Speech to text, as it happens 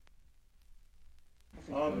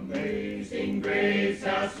Amazing grace,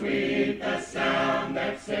 how sweet the sound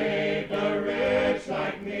that saved a wretch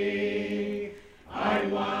like me. I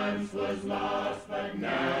once was lost, but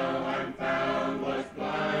now I'm found, was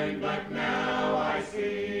blind, but now I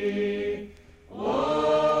see.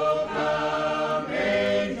 Oh, come,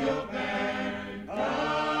 angel band,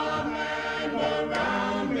 come and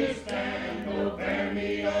around me stand. Oh, bear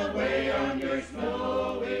me away on your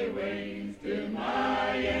snowy wings to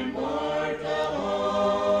my immortal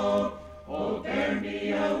home. Oh, bear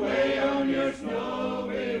me away on your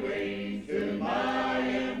snowy wings to my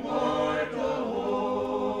immortal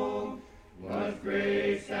home. Was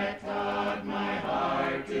grace that taught my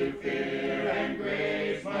heart to fear, and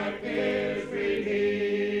grace my fears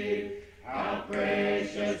relieve. How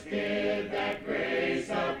precious did that grace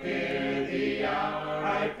appear the hour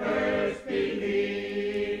I first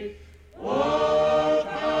believed. Oh,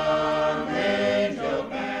 come, angel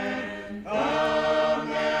band,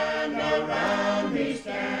 come and around me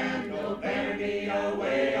stand. Oh, bear me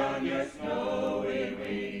away on your snowy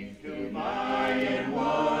wings to my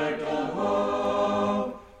immortal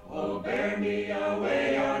home. Oh, bear me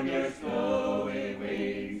away on your snowy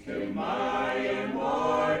wings to my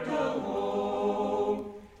immortal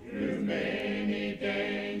home. Through many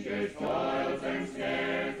dangers, toils, and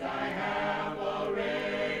snares I have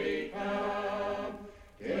already come.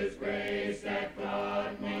 'Tis grace that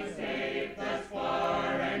brought me safe thus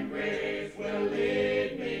far, and grace will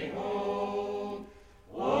lead me home.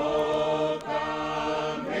 Oh,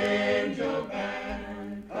 come, angel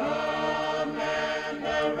band, come and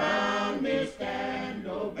around me stand.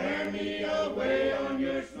 Oh, bear me away on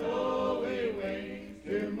your snowy wings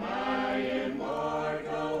to my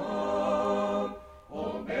immortal home.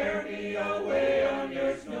 Oh, bear me away on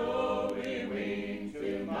your snowy wings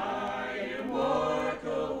to my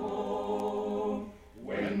immortal home.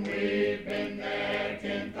 When we've been there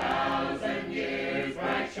 10,000 years,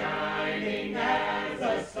 bright shining as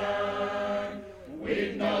the sun,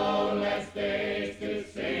 we've no less days to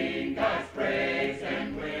sing God's praise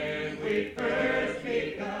than when we first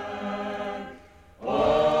begun.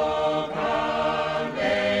 Oh, come,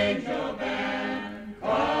 angel band,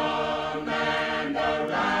 come and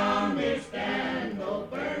around me stand. Oh,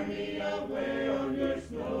 bear me away on your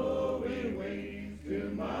snowy wings to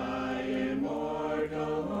my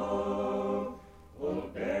immortal home. Oh,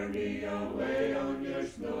 bear me away